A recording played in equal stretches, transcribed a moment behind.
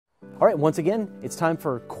All right, once again, it's time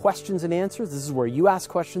for questions and answers. This is where you ask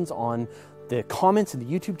questions on the comments in the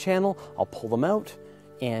YouTube channel. I'll pull them out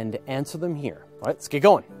and answer them here. All right, let's get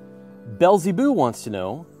going. Belzeboo wants to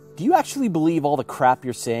know, do you actually believe all the crap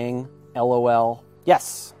you're saying? LOL.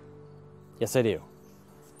 Yes. Yes, I do.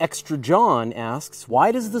 Extra John asks,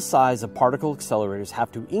 why does the size of particle accelerators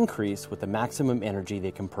have to increase with the maximum energy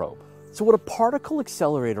they can probe? So what a particle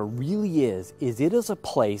accelerator really is it is a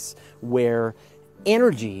place where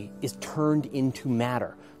energy is turned into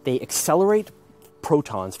matter. They accelerate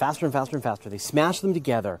protons faster and faster and faster. They smash them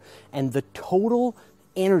together, and the total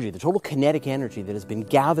energy, the total kinetic energy that has been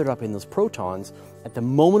gathered up in those protons at the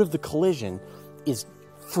moment of the collision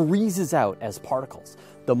freezes out as particles.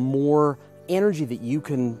 The more energy that you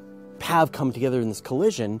can have come together in this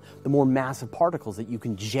collision, the more massive particles that you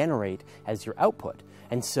can generate as your output.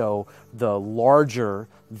 And so the larger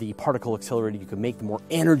the particle accelerator you can make, the more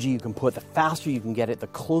energy you can put, the faster you can get it, the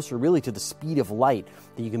closer really to the speed of light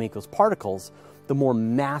that you can make those particles, the more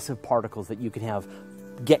massive particles that you can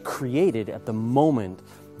get created at the moment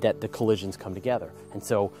that the collisions come together. And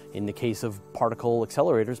so in the case of particle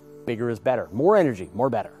accelerators, bigger is better. More energy, more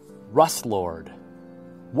better. Rust Lord.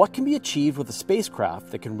 What can be achieved with a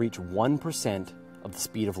spacecraft that can reach 1% of the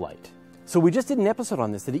speed of light? So we just did an episode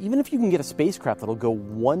on this, that even if you can get a spacecraft that'll go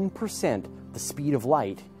 1% the speed of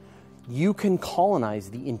light, you can colonize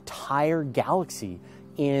the entire galaxy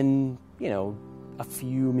in, a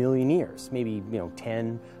few million years, maybe,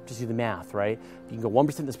 10, just do the math, right? You can go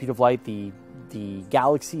 1% the speed of light, the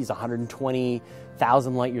galaxy is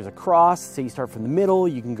 120,000 light years across. Say you start from the middle,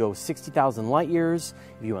 you can go 60,000 light years.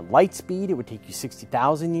 If you went light speed, it would take you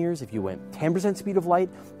 60,000 years. If you went 10% speed of light,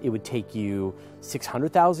 it would take you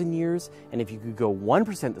 600,000 years. And if you could go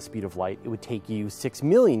 1% the speed of light, it would take you 6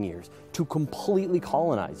 million years to completely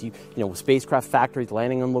colonize. With spacecraft factories,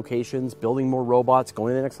 landing on locations, building more robots,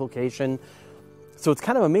 going to the next location. So it's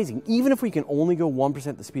kind of amazing. Even if we can only go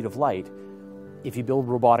 1% the speed of light, if you build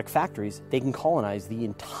robotic factories, they can colonize the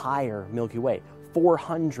entire Milky Way,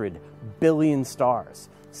 400 billion stars.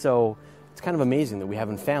 So it's kind of amazing that we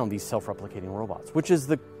haven't found these self-replicating robots, which is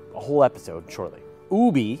a whole episode shortly.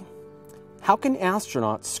 Ubi, how can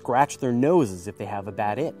astronauts scratch their noses if they have a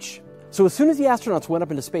bad itch? So as soon as the astronauts went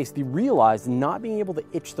up into space, they realized not being able to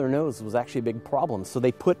itch their nose was actually a big problem. So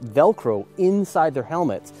they put Velcro inside their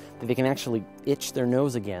helmets that they can actually itch their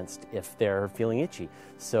nose against if they're feeling itchy.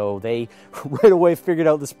 So they right away figured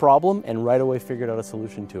out this problem and right away figured out a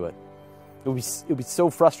solution to it. It would be so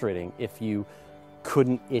frustrating if you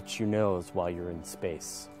couldn't itch your nose while you're in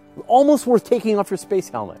space. Almost worth taking off your space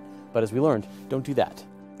helmet. But as we learned, don't do that.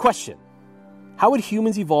 Question: how would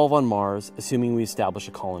humans evolve on Mars, assuming we establish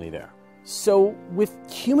a colony there? So with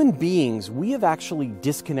human beings, we have actually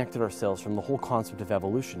disconnected ourselves from the whole concept of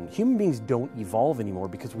evolution. Human beings don't evolve anymore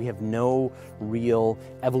because we have no real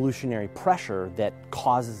evolutionary pressure that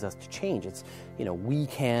causes us to change. It's, we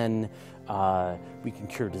can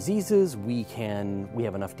cure diseases, we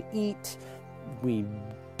have enough to eat, we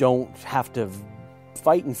don't have to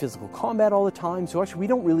fight in physical combat all the time. So actually we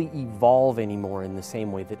don't really evolve anymore in the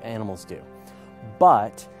same way that animals do.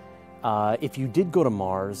 But if you did go to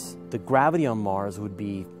Mars, the gravity on Mars would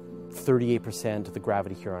be 38% of the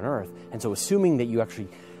gravity here on Earth. And so assuming that you actually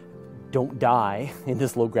don't die in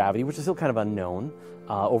this low gravity, which is still kind of unknown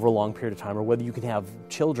over a long period of time, or whether you can have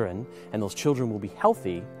children and those children will be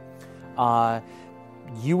healthy,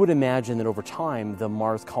 you would imagine that over time the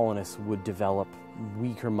Mars colonists would develop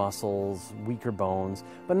weaker muscles, weaker bones,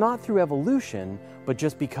 but not through evolution, but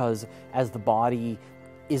just because as the body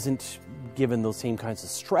isn't given those same kinds of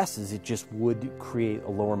stresses, it just would create a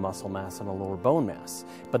lower muscle mass and a lower bone mass.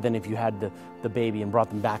 But then if you had the baby and brought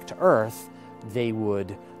them back to Earth, they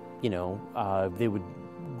would, they would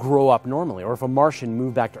grow up normally. Or if a Martian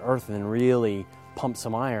moved back to Earth and then really pumped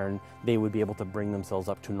some iron, they would be able to bring themselves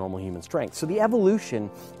up to normal human strength. So the evolution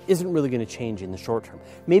isn't really going to change in the short term.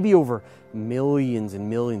 Maybe over millions and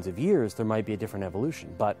millions of years, there might be a different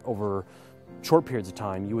evolution, but over short periods of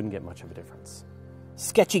time, you wouldn't get much of a difference.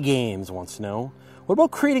 Sketchy Games wants to know, what about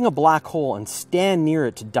creating a black hole and stand near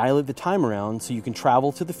it to dilate the time around so you can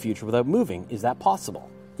travel to the future without moving? Is that possible?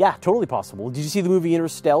 Yeah, totally possible. Did you see the movie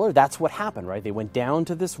Interstellar? That's what happened, right? They went down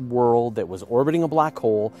to this world that was orbiting a black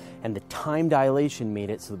hole, and the time dilation made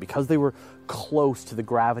it so that because they were close to the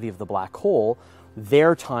gravity of the black hole,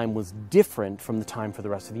 their time was different from the time for the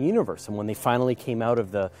rest of the universe. And when they finally came out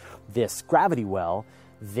of this gravity well,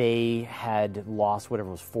 they had lost whatever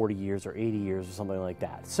it was, 40 years or 80 years or something like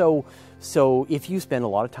that. So if you spend a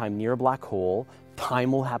lot of time near a black hole,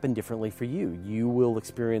 time will happen differently for you. You will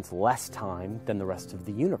experience less time than the rest of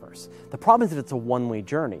the universe. The problem is that it's a one-way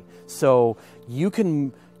journey. So you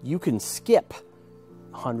can you can skip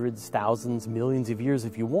hundreds, thousands, millions of years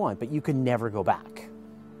if you want, but you can never go back.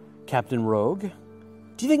 Captain Rogue,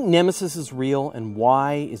 do you think Nemesis is real, and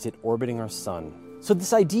why is it orbiting our sun? So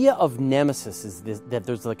this idea of Nemesis is that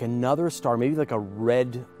there's like another star, maybe like a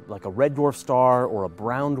red dwarf star or a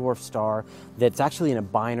brown dwarf star that's actually in a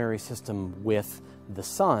binary system with the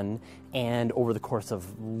sun, and over the course of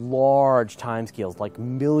large timescales, like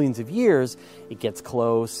millions of years, it gets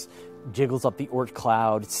close, jiggles up the Oort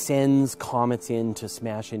cloud, sends comets in to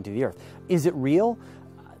smash into the Earth. Is it real?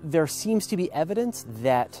 There seems to be evidence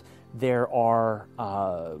that there are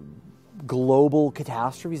global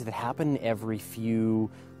catastrophes that happen every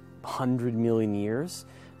few 100 million years.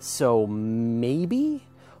 So maybe,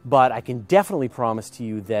 but I can definitely promise to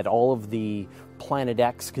you that all of the Planet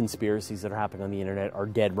X conspiracies that are happening on the internet are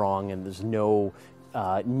dead wrong, and there's no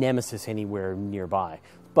Nemesis anywhere nearby.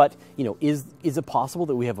 But, you know, is it possible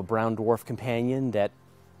that we have a brown dwarf companion that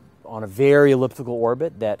on a very elliptical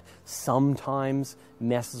orbit that sometimes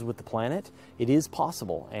messes with the planet? It is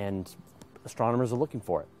possible, and astronomers are looking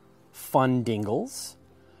for it. Fun dingles.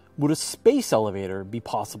 Would a space elevator be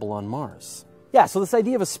possible on Mars? Yeah, so this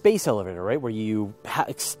idea of a space elevator, right, where you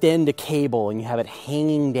extend a cable and you have it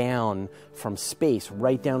hanging down from space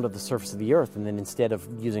right down to the surface of the Earth, and then instead of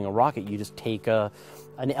using a rocket, you just take an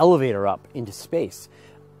elevator up into space.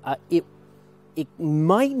 It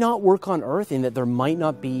might not work on Earth in that there might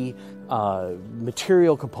not be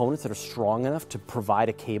material components that are strong enough to provide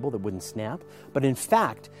a cable that wouldn't snap, but in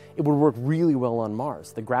fact, it would work really well on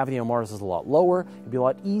Mars. The gravity on Mars is a lot lower. It'd be a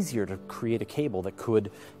lot easier to create a cable that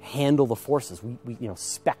could handle the forces. We you know,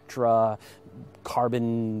 spectra,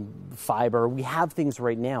 carbon fiber, we have things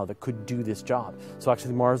right now that could do this job. So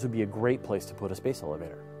actually Mars would be a great place to put a space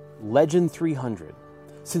elevator. Legend 300.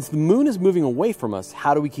 Since the moon is moving away from us,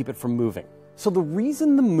 how do we keep it from moving? So the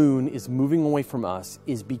reason the moon is moving away from us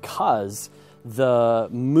is because the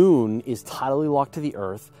moon is tidally locked to the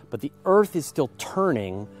Earth, but the Earth is still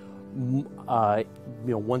turning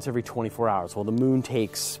once every 24 hours. Well, the moon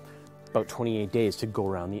takes about 28 days to go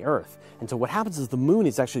around the Earth. And so what happens is the moon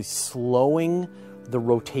is actually slowing the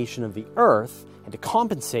rotation of the Earth, and to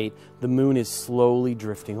compensate, the moon is slowly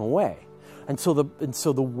drifting away. And so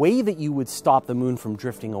the way that you would stop the moon from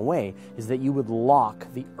drifting away is that you would lock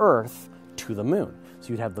the Earth to the moon. So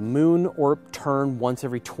you'd have the moon turn once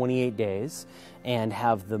every 28 days and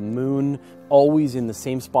have the moon always in the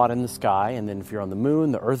same spot in the sky. And then if you're on the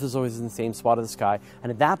moon, the Earth is always in the same spot of the sky.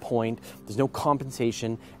 And at that point, there's no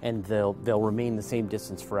compensation, and they'll remain the same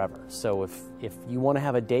distance forever. So if you want to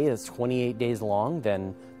have a day that's 28 days long,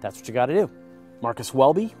 then that's what you got to do. Marcus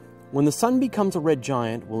Welby, when the sun becomes a red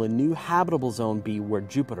giant, will a new habitable zone be where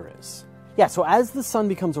Jupiter is? Yeah, so as the sun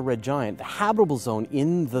becomes a red giant, the habitable zone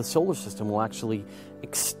in the solar system will actually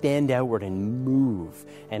extend outward and move.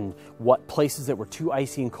 And what places that were too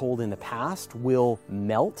icy and cold in the past will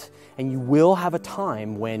melt. And you will have a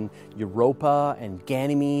time when Europa and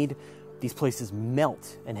Ganymede, these places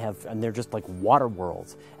melt and they're just like water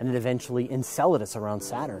worlds. And then eventually Enceladus around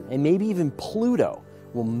Saturn, and maybe even Pluto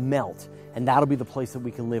will melt. And that'll be the place that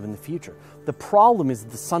we can live in the future. The problem is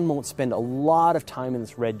that the sun won't spend a lot of time in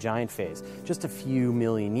this red giant phase, just a few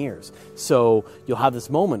million years. So you'll have this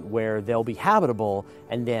moment where they'll be habitable,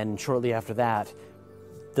 and then shortly after that,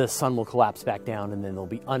 the sun will collapse back down, and then they'll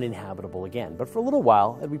be uninhabitable again. But for a little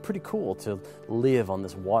while, it'd be pretty cool to live on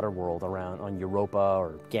this water world on Europa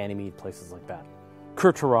or Ganymede, places like that.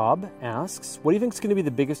 Kurtarab asks, what do you think is going to be the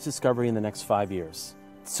biggest discovery in the next 5 years?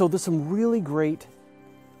 So there's some really great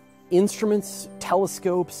instruments,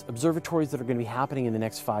 telescopes, observatories that are going to be happening in the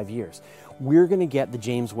next 5 years. We're going to get the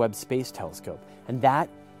James Webb Space Telescope, and that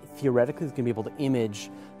theoretically is going to be able to image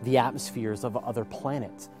the atmospheres of other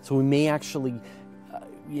planets. So we may actually,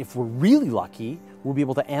 if we're really lucky, we'll be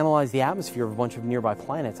able to analyze the atmosphere of a bunch of nearby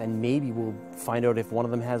planets, and maybe we'll find out if one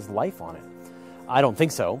of them has life on it. I don't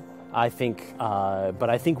think so. But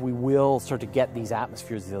I think we will start to get these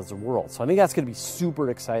atmospheres of the other worlds. So I think that's going to be super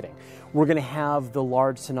exciting. We're going to have the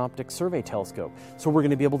Large Synoptic Survey Telescope, so we're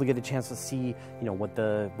going to be able to get a chance to see, what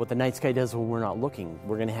the night sky does when we're not looking.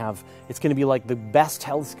 It's going to be like the best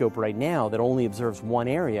telescope right now that only observes one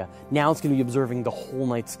area. Now it's going to be observing the whole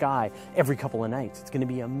night sky every couple of nights. It's going to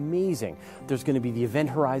be amazing. There's going to be the Event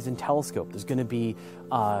Horizon Telescope. There's going to be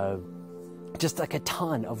just like a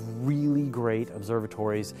ton of really great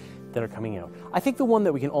observatories that are coming out. I think the one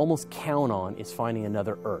that we can almost count on is finding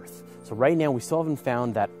another Earth. So right now we still haven't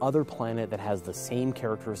found that other planet that has the same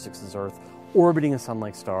characteristics as Earth, orbiting a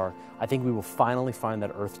sun-like star. I think we will finally find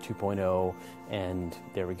that Earth 2.0, and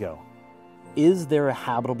there we go. Is there a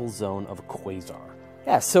habitable zone of a quasar?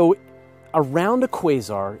 Yeah, so around a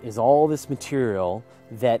quasar is all this material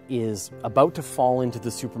that is about to fall into the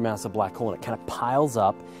supermassive black hole, and it kind of piles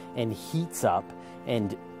up and heats up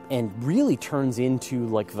and really turns into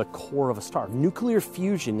like the core of a star. Nuclear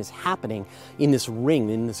fusion is happening in this ring,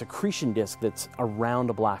 in this accretion disk that's around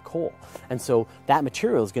a black hole. And so that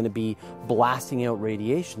material is going to be blasting out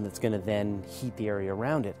radiation that's going to then heat the area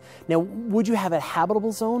around it. Now, would you have a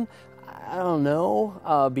habitable zone? I don't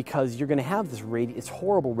know, because you're going to have this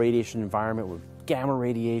horrible radiation environment with gamma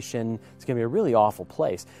radiation. It's going to be a really awful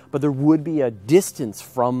place. But there would be a distance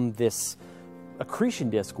from this accretion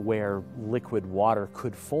disk where liquid water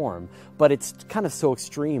could form, but it's kind of so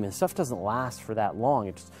extreme and stuff doesn't last for that long.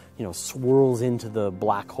 It just, swirls into the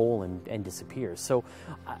black hole and disappears. So,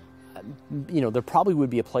 there probably would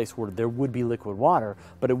be a place where there would be liquid water,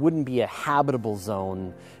 but it wouldn't be a habitable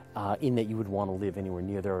zone in that you would want to live anywhere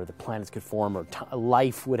near there, or the planets could form, or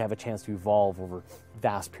life would have a chance to evolve over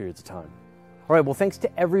vast periods of time. All right, well, thanks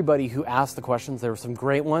to everybody who asked the questions. There were some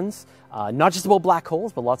great ones, not just about black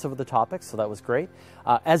holes, but lots of other topics, so that was great.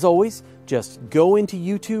 As always, just go into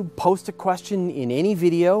YouTube, post a question in any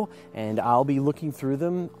video, and I'll be looking through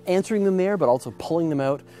them, answering them there, but also pulling them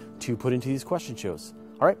out to put into these question shows.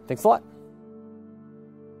 All right, thanks a lot.